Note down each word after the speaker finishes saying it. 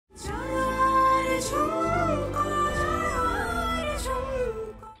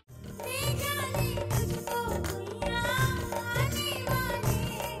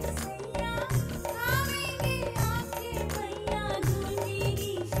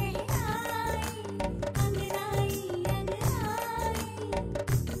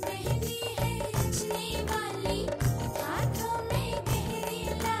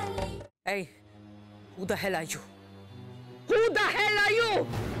Who the hell are you? Who the hell are you?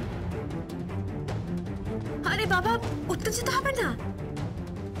 আরে বাবা, উত্তেজিত হবে না।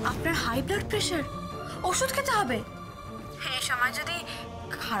 আপনার হাই ব্লাড প্রেশার, ওষুধ খেতে হবে। এই সময় যদি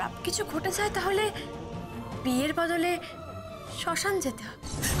খারাপ কিছু ঘটে যায় তাহলে বিয়ের বদলে শ্মশান যেতে হবে।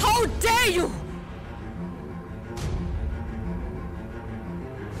 How dare you?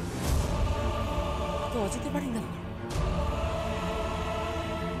 তো অজিতে পারি না।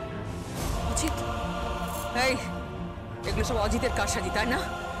 অজিত, এই এগুলো সব অজিতের কারসাজি, তাই না?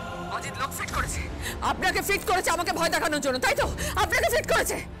 অজিত লোক ফিট করেছে, আপনাকে ফিট করেছে আমাকে ভয় দেখানোর জন্য, তাই তো? আপনাকে ফিট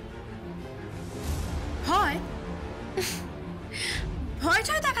করেছে। ভয় ভয়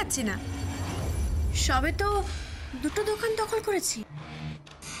ছয় দেখাচ্ছি না, সবে তো দুটো দোকান দখল করেছি।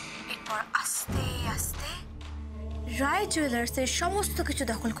 এরপর আস্তে আস্তে রায় জুয়েলার্সের সমস্ত কিছু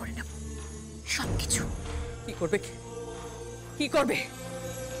দখল করে নেব, সবকিছু। কি করবে? কি করবে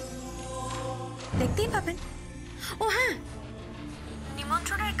দেখতেই পাবেন। ও হ্যাঁ,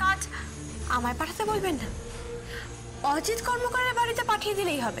 নিমন্ত্রণের কাজ আমায় পাঠাতে বলবেন না, অজিত কর্মকারের বাড়িতে পাঠিয়ে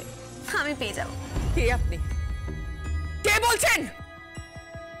দিলেই হবে, আমি পেয়ে যাব। কে আপনি? কে বলছেন?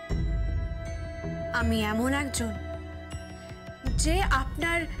 আমি এমন একজন যে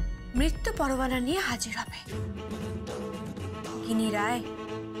আপনার মৃত্যু পরোয়ানা নিয়ে হাজির হবে। গিনি রায়,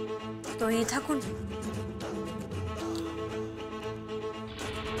 তৈরি থাকুন।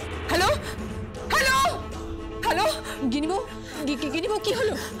 হ্যালো হ্যালো হ্যালো, গিনিমো, গিনিমো, কি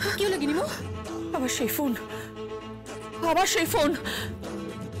হলো? কি হলো গিনিমো? আবার সেই ফোন, আবার সেই ফোন।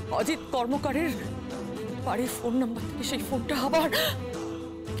 অজিত কর্মকারের বাড়ির ফোন নাম্বার থেকে সেই ফোনটা আবার।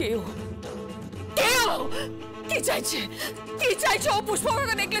 কেউ কেউ কি চাইছে? কি চাইছে? ও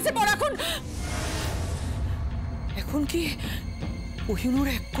পুষ্পরাগা নেকলেসে পর এখন এখন কি ওহিনুর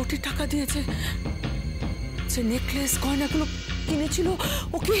 1 কোটি টাকা দিয়েছে? যে নেকলেস গয়নাগুলো কিনেছিল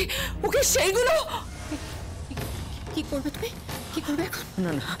ওকে ওকে সেইগুলো কি করবে তুমি? কি করবে এখন?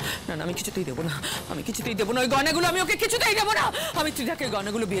 না না না না, আমি কিছুতেই দেবো না, আমি কিছুতেই দেবো না ওই গয়নাগুলো, আমি ওকে কিছুতেই দেবো না। আমি ত্রিধাকে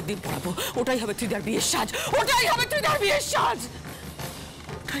গয়নাগুলো বিয়ের দিন পরাবো, ওটাই হবে ত্রিধার বিয়ের সাজ, ওটাই হবে ত্রিধার বিয়ের সাজ,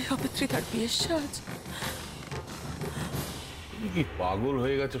 ওটাই হবে ত্রিধার বিয়ের সাজ। কি পাগল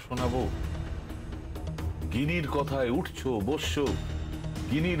হয়ে গেছে শোনাবো? গিনির কথায় উঠছো বসছো,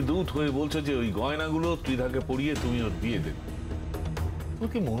 গিনির দূত হয়ে বলছো যে ওই গয়নাগুলো ত্রিধাকে পরিয়ে তুমি ওর বিয়ে দেবে। তোর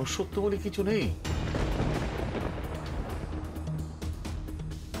কি মনুষ্যত্ব বলে কিছু নেই?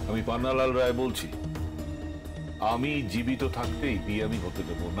 আমি পান্নালাল রায় বলছি, আমি জীবিত থাকতেই বিয়ে আমি হতে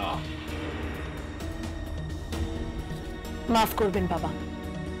দেবো না। মাফ করবেন বাবা,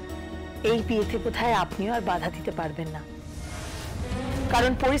 এই বিয়েতে বোধহয় আপনিও আর বাধা দিতে পারবেন না,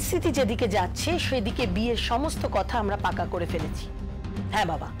 কারণ পরিস্থিতি যেদিকে যাচ্ছে সেদিকে বিয়ের সমস্ত কথা আমরা পাকা করে ফেলেছি। হ্যাঁ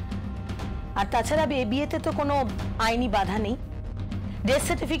বাবা, আর তাছাড়া এই বিয়েতে তো কোনো আইনি বাধা নেই। ডেথ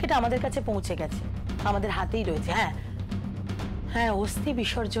সার্টিফিকেট আমাদের কাছে পৌঁছে গেছে, আমাদের হাতেই রয়েছে। হ্যাঁ হ্যাঁ, অস্থি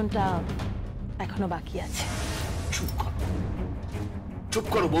বিসর্জনটা এখনো বাকি আছে। চুপ করো, চুপ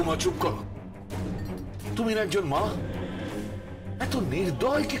করো বৌমা, চুপ করো। তুমি না একজন মা? এত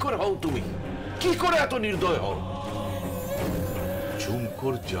নির্দয় কি করে হও তুমি? কি করে এত নির্দয় হও?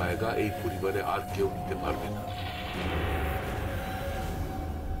 ঝুমকোর জায়গা এই পরিবারে আর কেউ নিতে পারবে না,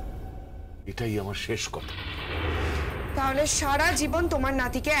 এটাই আমার শেষ কথা। তাহলে সারা জীবন তোমার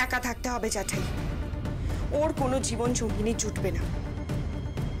নাতিকে একা থাকতে হবে জ্যাঠাই, ওর কোনো জীবন সঙ্গিনী জুটবে না।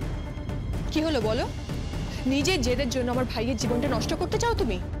 কি হলো বলো? নিজের জেদের জন্য আমার ভাইয়ের জীবনটা নষ্ট করতে চাও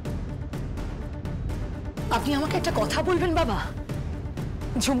তুমি? আপনি আমাকে একটা কথা বলবেন বাবা,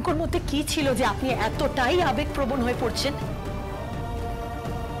 ঝুমকোর মধ্যে কি ছিল যে আপনি এতটাই আবেগপ্রবণ হয়ে পড়ছেন?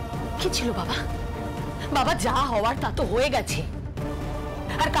 কি ছিল বাবা? বাবা, যা হওয়ার তা তো হয়ে গেছে,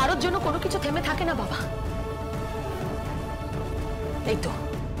 আর কারোর জন্য কোনো কিছু থেমে থাকে না বাবা। এই তো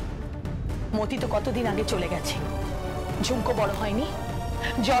মতি তো কতদিন আগে চলে গেছে, ঝুমকো বড় হয়নি,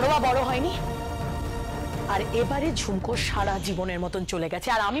 জড়োয়া বড় হয়নি, আর এবারে ঝুমকো সারা জীবনের মতন চলে গেছে।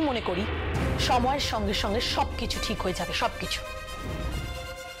 আর আমি মনে করি সময়ের সঙ্গে সঙ্গে সবকিছু ঠিক হয়ে যাবে, সবকিছু।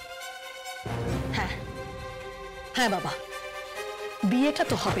 হ্যাঁ হ্যাঁ বাবা, বিয়েটা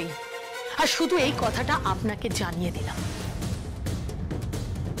তো হবেই, আর শুধু এই কথাটা আপনাকে জানিয়ে দিলাম।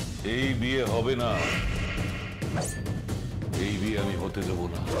 এই বিয়ে হবে না, এই বিয়ে আমি হতে দেব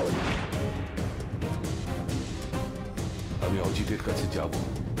না। আমি অজিতের কাছে যাব,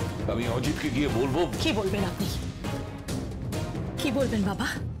 আমি অজিতকে গিয়ে বলবো। কি বলবেন আপনি? কি বলবেন বাবা?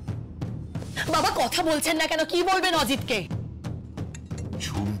 বাবা কথা বলছেন না কেন? কি বলবেন অজিতকে?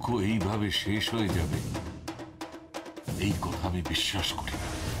 ঝুমকো এইভাবে শেষ হয়ে যাবে এই কথা আমি বিশ্বাস করি না।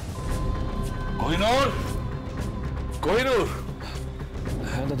 কোহিনূর, কোহিনূর।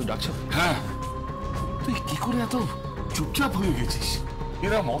 হ্যাঁ দাদু, ডাকছো? হ্যাঁ, তুই কি করে এত চুপচাপ হয়ে গেছিস?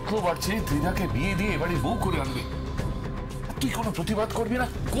 এরা মতলব বাড়ছে ত্রিধাকে বিয়ে দিয়ে এবারে বউ করে আনবে। তুই কোনো প্রতিবাদ করবি না?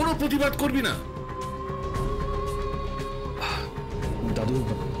 কোনো প্রতিবাদ করবি না? দাদু,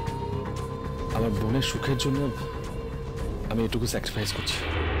 আমার বোনের সুখের জন্য আমি এটুকু স্যাক্রিফাইস করছি।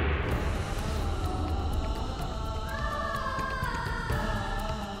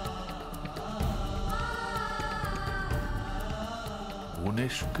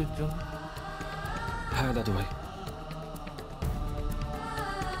 বোনের সুখের জন্য? হ্যাঁ দাদু ভাই,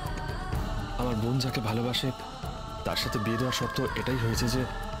 আমার বোন যাকে ভালোবাসে তার সাথে বিয়ে দেওয়ার শর্ত এটাই হয়েছে যে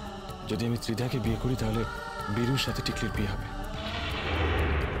যদি আমি ত্রিধাকে বিয়ে করি তাহলে বীরুর সাথে টিকলির বিয়ে হবে।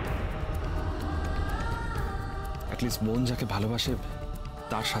 অ্যাটলিস্ট বোন যাকে ভালোবাসে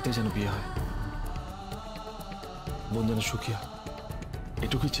তার সাথে যেন বিয়ে হয়, বোন যেন সুখী হয়,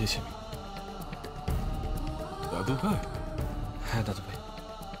 এটুকুই চেয়েছি আমি। দাদু ভাই? হ্যাঁ দাদু ভাই।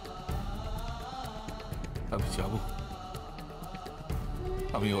 আমি যাব,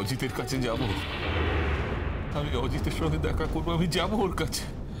 আমি অজিতের কাছে যাব, আমি অজিতের সঙ্গে দেখা করবো, আমি যাব ওর কাছে।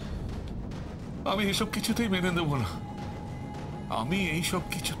 আমি এসব কিছুতেই মেনে দেবো না, আমি এইসব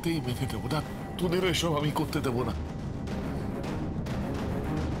কিছুতেই মেনে দেবো না, তোদের এসব আমি করতে দেবো না।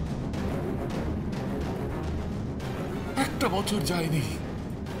 একটা বছর যায়নি,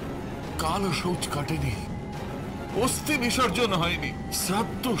 কালো শৌচ কাটেনি, অস্থি বিসর্জন হয়নি,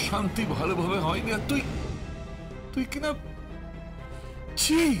 শ্রাদ্ধ শান্তি ভালোভাবে হয়নি, আর তুই কিনা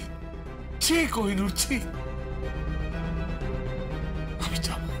কোহিনুর ছি। আমি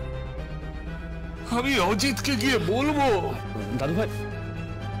যাব, আমি অজিতকে গিয়ে বলবো। দাদু ভাই,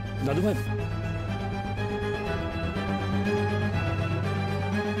 দাদু ভাই,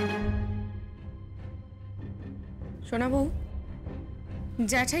 শোনা বউ,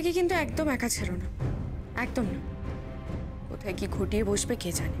 জ্যাঠাইকে কিন্তু একদম একা ছেড়ো না, একদম না। কোথায় কি ঘটিয়ে বসবে কে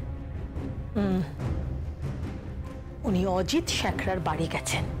জানে। উনি অজিত শেখরার বাড়ি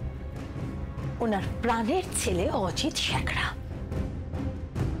গেছেন, ওনার প্রাণের ছেলে অজিত শেখরা।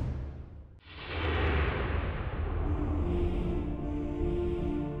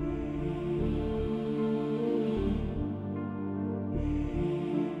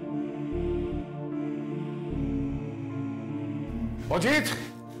 অজিত,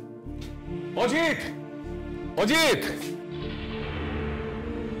 অজিত, অজিত!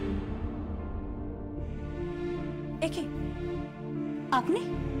 একে আপনি?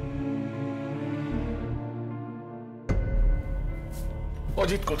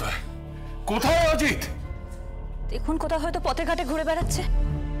 অজিত কোথায়? কোথায় অজিত? দেখুন কোথাও হয়তো পথে ঘাটে ঘুরে বেড়াচ্ছে,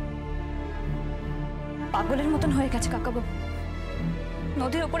 পাগলের মতন হয়ে গেছে কাকাবাবু।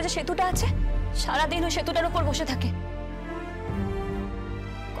 নদীর উপরে যে সেতুটা আছে, সারাদিন ওই সেতুটার উপর বসে থাকে,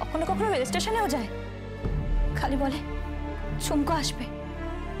 কখনো কখনো রেল স্টেশনেও যায়, খালি বলে ঝুমকো আসবে,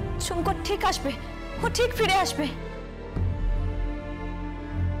 ঝুমকো ঠিক আসবে, ও ঠিক ফিরে আসবে।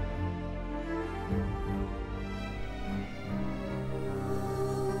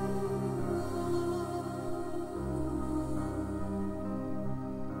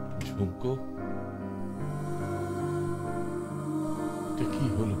 ঝুমকো, এটা কি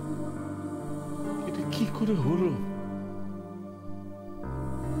হলো? এটা কি করে হলো?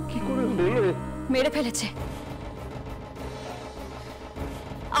 কি করে হলো? মেরে ফেলেছে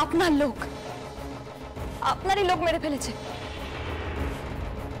আপনার লোক, আপনারই লোক মেরে ফেলেছে।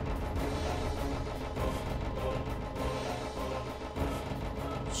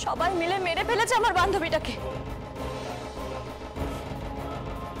 সবাই মিলে মেরে ফেলেছে আমার বান্ধবীটাকে।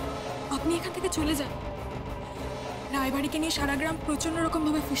 আপনি এখান থেকে চলে যান। রায়বাড়িকে নিয়ে সারা গ্রাম প্রচন্ড রকম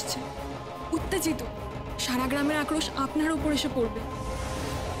ভাবে ফুসছে, উত্তেজিত। সারা গ্রামের আক্রোশ আপনার উপর এসে পড়বে,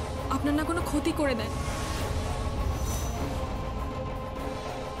 আপনার না কোনো ক্ষতি করে দেন।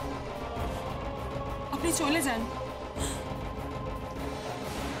 আপনি চলে যান।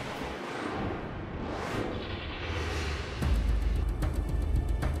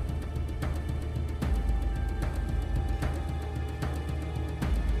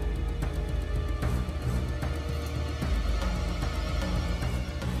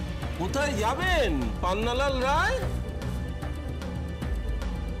 কোথায় যাবেন পান্নালাল রায়?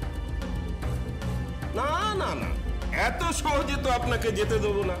 না না না, এত সহজে তো আপনাকে যেতে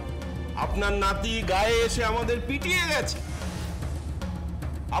দেবো না। আপনার নাতি গায়ে এসে আমাদের পিটিয়ে গেছে।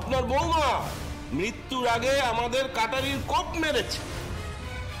 আপনার বৌমা মৃত্যুর আগে আমাদের কাটারির কোপ মেরেছে,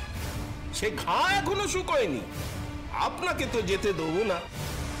 সে ঘা এখনো শুকোয়নি। আপনাকে তো যেতে দেবো না।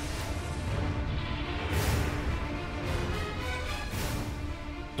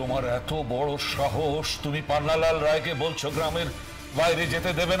 তোমার এত বড় সাহস, তুমি পান্নালাল রায়কে বলছো গ্রামের বাইরে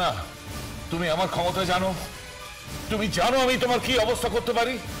যেতে দেবে না? তুমি আমার ক্ষমতা জানো, তুমি জানো আমি তোমার কি অবস্থা করতে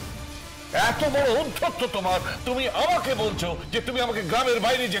পারি। এত বড় উদ্ধত্ত তোমার, তুমি আমাকে বলছো যে তুমি আমাকে গ্রামের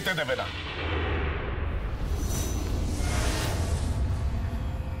বাইরে যেতে দেবে না।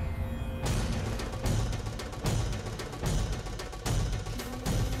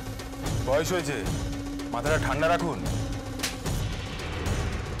 বয়স হয়েছে, মাথাটা ঠান্ডা রাখুন।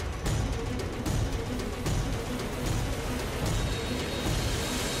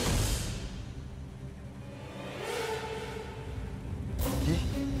 কি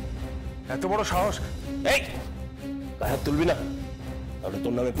এত বড় সাহস? এই গায়ে হাত তুলবি না, তাহলে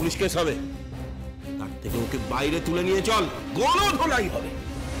তোর নামে পুলিশ কেস হবে। তার থেকে ওকে বাইরে তুলে নিয়ে চল, গণধোলাই হবে।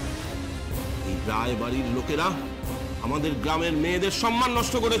 এই রায় বাড়ির লোকেরা আমাদের গ্রামের মেয়েদের সম্মান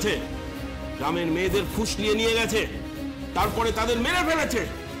নষ্ট করেছে, গ্রামের মেয়েদের ফুসলিয়ে নিয়ে গেছে, তারপরে তাদের মেরে ফেলেছে।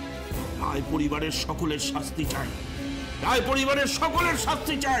 রায় পরিবারের সকলের শাস্তি চাই, রায় পরিবারের সকলের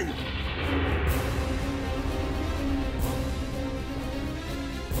শাস্তি চাই।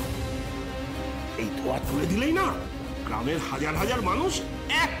 এই ধোয়া তুলে দিলেই না, গ্রামের হাজার হাজার মানুষ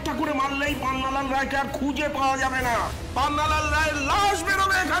একটা করে মারলেই পান্নালাল রায়কে আর খুঁজে পাওয়া যাবে না। পান্নালাল রায়ের লাশ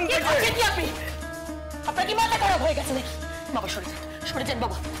বেরোবে এখান থেকে। আপনার কি মাথা খারাপ হয়ে গেছে নাকি? বাবা সরে যান, সরে যান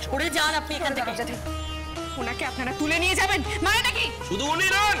বাবা, সরে যান আপনি এখান থেকে। ওনাকে আপনারা তুলে নিয়ে যাবেন মানে নাকি? শুধু উনি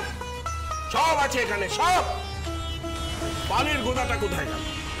নন, সব আছে এখানে, সব। পানির গোদাটা কোথায় গেল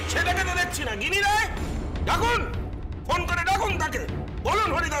সেটাকে তো দেখছি না। গিনি রায় ডাকুন, ফোন করে ডাকুন তাকে, বলুন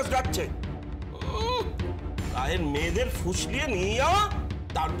হরিদাস যাচ্ছে। রায়ের মেয়েদের ফুসলিয়ে নিয়ে যাওয়া,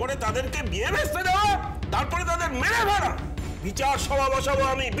 তারপরে তাদেরকে বিয়ে ভেস্তে দেওয়া, তারপরে তাদের মেরে ফেলা। বিচার সভা বসাবো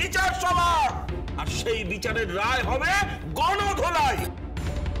আমি, বিচার সভা, আর সেই বিচারের রায় হবে গণধোলাই।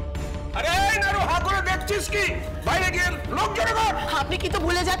 আরে নারু, হা করে দেখছিস কি? বাইরে গিয়ে লোক জড়ো কর। আপনি কিন্তু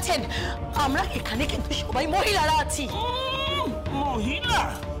ভুলে যাচ্ছেন আমরা এখানে কিন্তু সবাই মহিলারা আছি। মহিলা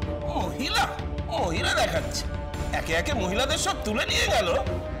মহিলা মহিলা দেখাচ্ছে, একে একে মহিলাদের সব তুলে নিয়ে গেল,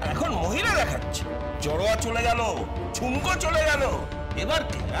 এখন মহিলা দেখাচ্ছে। জড়োয়া চলে গেল, ঝুমকো চলে গেল, এবার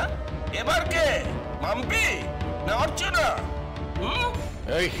কে? এবার কে? মাম্পি না অর্চনা?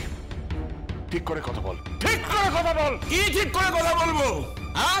 এই ঠিক করে কথা বল, ঠিক করে কথা বল। কি ঠিক করে কথা বলবো?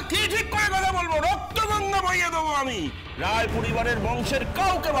 কি ঠিক করে কথা বলবো? রক্তগঙ্গা বইয়ে দেবো আমি, রায় পরিবারের বংশের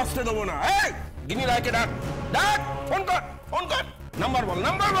কাউকে বাঁচতে দেবো না। এই গিনি রায়কে ডাক, ডাক, ফোন কর, ফোন কর, নাম্বার বল,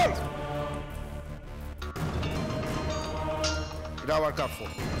 নাম্বার বল। এটা আবার কার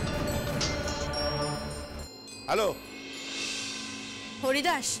ফোন? হ্যালো,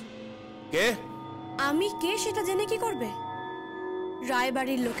 হরিদাস, কে? আমি কে সেটা জেনে কি করবে?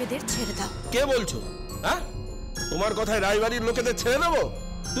 রায়বাড়ির লোকেদের ছেড়ে দাও। কে বলছো? হ্যাঁ, তোমার কথায় রায়বাড়ির লোকেদের ছেড়ে দেবো?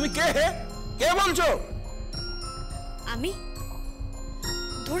 তুমি কে হে? কে বলছো? আমি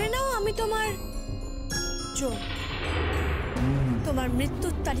ধরে নাও আমি তোমার জো, তোমার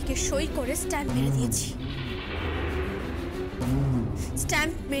মৃত্যুর তারিখে সই করে স্ট্যাম্প মেরে দিয়েছি।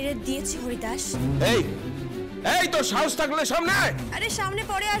 স্ট্যাম্প মেরে দিয়েছি হরিদাস। এই এই তো সাহস থাকলে সামনে আয়। আরে সামনে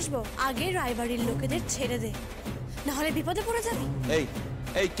পরে আসবো, আগে রায়বাড়ির লোকেদের ছেড়ে দে, না হলে বিপদে পড়ে যাবি। এই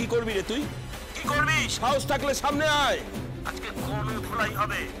এই কি করবি রে তুই? কি করবি? সাহস থাকলে সামনে আয়। আজকে গণধোলাই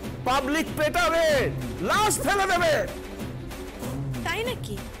হবে, পাবলিক পেটাবে, লাশ ফেলে দেবে। তাই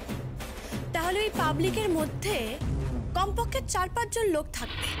নাকি? তাহলে ওই পাবলিকের মধ্যে কমপক্ষে 4-5 জন লোক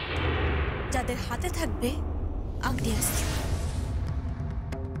থাকবে যাদের হাতে থাকবে আগ্নেয়াস্ত্র।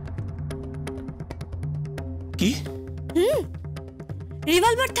 কি?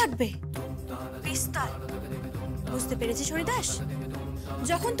 রিভলভার থাকবে, পিস্তল। বুঝতে পেরেছিস হরিদাস?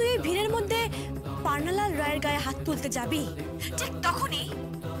 যখন তুই ভিড়ের মধ্যে পান্নালাল রায়ের গায়ে হাত তুলতে যাবি, ঠিক তখনই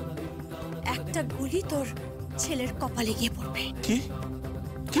একটা গুলি তোর ছেলের কপালে গিয়ে পড়বে। কি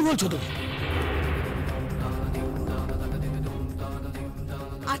কি বলছো তুমি?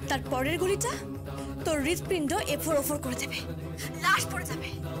 আর তার পরের গুলিটা তোর হৃৎপিণ্ড এফোর করে দেবে, লাশ পড়ে যাবে।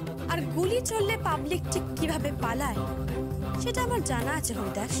 আর গুলি চললে পাবলিক ঠিক কিভাবে পালায় সেটা আমার জানা আছে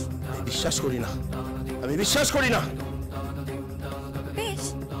হরিদাস। বিশ্বাস করি না, আমি বিশ্বাস করি না। বেশ,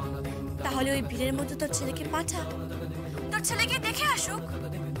 তাহলে ওই ভিড়ের মধ্যে তোর ছেলেকে পাঠা, তোর ছেলেকে দেখে আসুক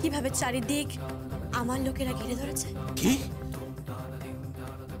কিভাবে চারিদিক আমার লোকেরা ঘিরে ধরেছে। কি?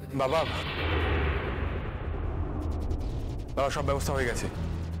 বাবা, বাবা সব ব্যবস্থা হয়ে গেছে।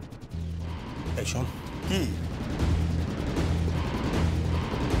 এই শোন, কি?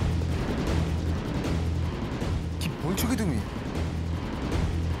 কি বলছো কি তুমি?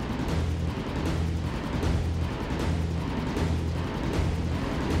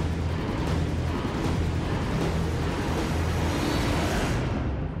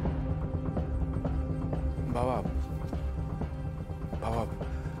 বাবা, বাবা,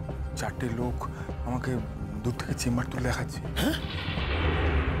 4টে লোক আমাকে দূর থেকে চেম্বার তুলে দেখাচ্ছে।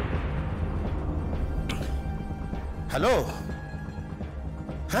 হ্যালো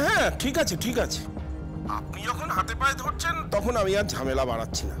হ্যাঁ ঠিক আছে ঠিক আছে, আপনি যখন হাতে পায়ে ধরছেন তখন আমি আর ঝামেলা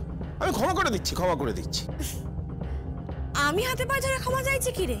বাড়াচ্ছি না। আমি ক্ষমা করে দিচ্ছি, ক্ষমা করে দিচ্ছি। আমি হাতে পা ধরে ক্ষমা চাইছি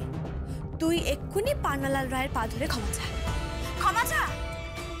কি রে? তুই এক্ষুনি পান্নালাল রায়ের পা ধরে ক্ষমা চা, ক্ষমা চা,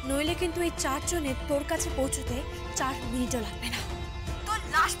 নইলে কিন্তু এই 4 জনের তোর কাছে পৌঁছতে 4 মিনিটও লাগবে না, তোর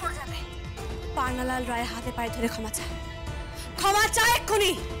লাশ পড়ে যাবে। পান্নালাল রায়ের হাতে পায়ে ধরে ক্ষমা চা, ক্ষমা চা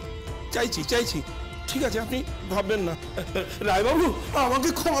এক্ষুনি। চাইছি চাইছি, ঠিক আছে, আপনি ভাববেন না। রায়বাবু আমাকে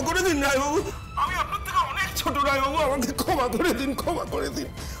ক্ষমা করে দিন রায়বাবু, আমি আপনার থেকে অনেক ছোট রায়বাবু, আমাকে ক্ষমা করে দিন, ক্ষমা করে দিন।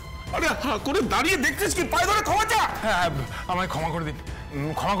 আরে হা করে দাঁড়িয়ে দেখছিস কি, পায়ে ধরে ক্ষমা চা। হ্যাঁ আমায় ক্ষমা করে দিন,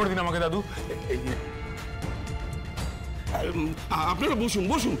 ক্ষমা করে দিন আমাকে দাদু। আপনারা বসুন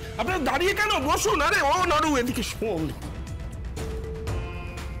বসুন, আপনারা দাঁড়িয়ে কেন, বসুন। আরে ও নাড়ু এদিকে শোন।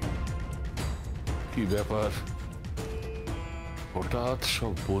 কি ব্যাপার, হঠাৎ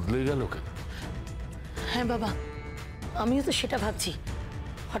সব বদলে গেল কেন? হ্যাঁ বাবা, আমিও তো সেটা ভাবছি,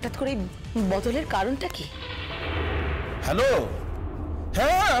 হঠাৎ করে বদলের কারণটা কি? হ্যালো,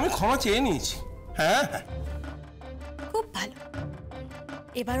 হ্যাঁ আমি ক্ষমা চেয়ে নিয়েছি। হ্যাঁ হ্যাঁ খুব ভালো,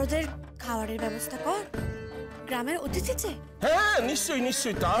 এবার ওদের খাবারের ব্যবস্থা কর, গ্রামের অতিথি চেয়ে। হ্যাঁ নিশ্চয়ই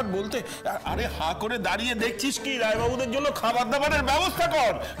নিশ্চয়ই, তার বলতে আরে হা করে দাঁড়িয়ে দেখছিস কি, রায়বাবুদের জন্য খাবার দাবারের ব্যবস্থা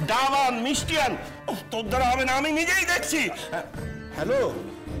কর, ডাব আন, মিষ্টি আন। তোর দ্বারা হবে না, আমি নিজেই দেখছি। হ্যালো,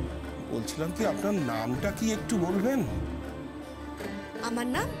 বলছিলাম কি আপনার নামটা কি একটু বলবেন? আমার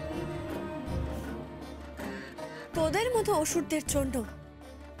নাম? তোদের মতো অসুরদের জন্য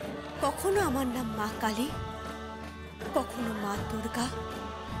কখনো আমার নাম মা কালী, কখনো মা দুর্গা,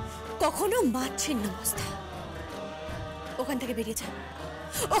 কখনো মা ছিন্নমস্তা। ওখান থেকে বেরিয়ে যা,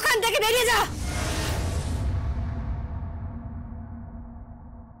 ওখান থেকে বেরিয়ে যা।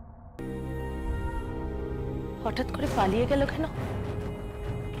 হঠাৎ করে পালিয়ে গেল কেন?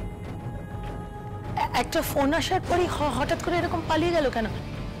 একটা ফোন আসার পরই হঠাৎ করে এরকম পালিয়ে গেল কেন?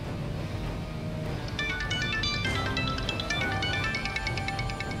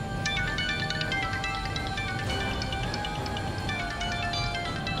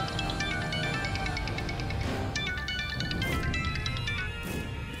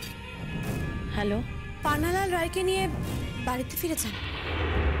 হ্যালো, পান্নালাল রায়কে নিয়ে বাড়িতে ফিরেছেন।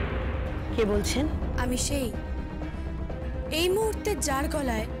 কে বলছেন? আমি সেই, এই মুহূর্তে যার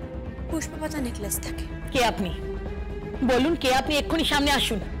গলায় পুষ্পপাতা নেকলেস থাকে। কে আপনি? বলুন কে আপনি, এক্ষুনি সামনে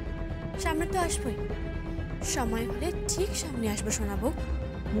আসুন। সামনে তো আসবোই, সময় হলে ঠিক সামনে আসবো শোনাবো।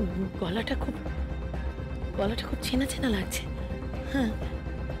 গলাটা খুব চেনা চেনা লাগছে। হ্যাঁ,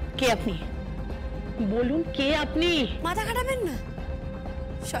 কে আপনি? বলুন কে আপনি? মাথা খাটাবেন না,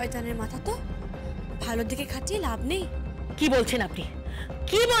 শয়তানের মাথা তো ভালো দিকে খাটিয়ে লাভ নেই। কি বলছেন আপনি,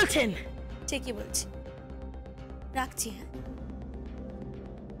 কি বলছেন? ঠিকই বলছি, রাখছি। হ্যাঁ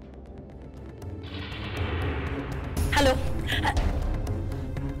হ্যালো,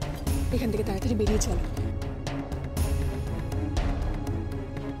 এখান থেকে তাড়াতাড়ি বেরিয়ে চলো।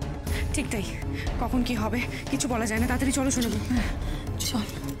 ঠিক তাই, কখন কি হবে কিছু বলা যায় না, তাড়াতাড়ি চলো শোনাবো। চল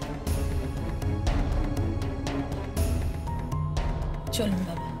চলুন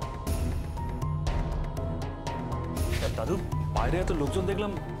বাবা। দাদু, বাইরে এত লোকজন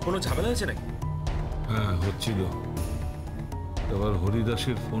দেখলাম, কোনো ঝামেলা হয়েছে নাকি? হ্যাঁ হচ্ছিল, এবার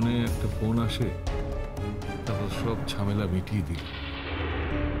হরিদাসের ফোনে একটা ফোন আসে, তারপর সব ঝামেলা মিটিয়ে দিল।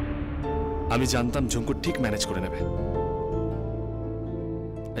 আমি জানতাম ঝুমকো ঠিক ম্যানেজ করে নেবে।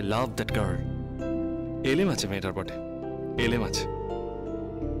 I love that girl. এলেম আছে মেয়েটার বটে, এলেম আছে।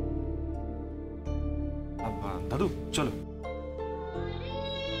 দাদু চলো।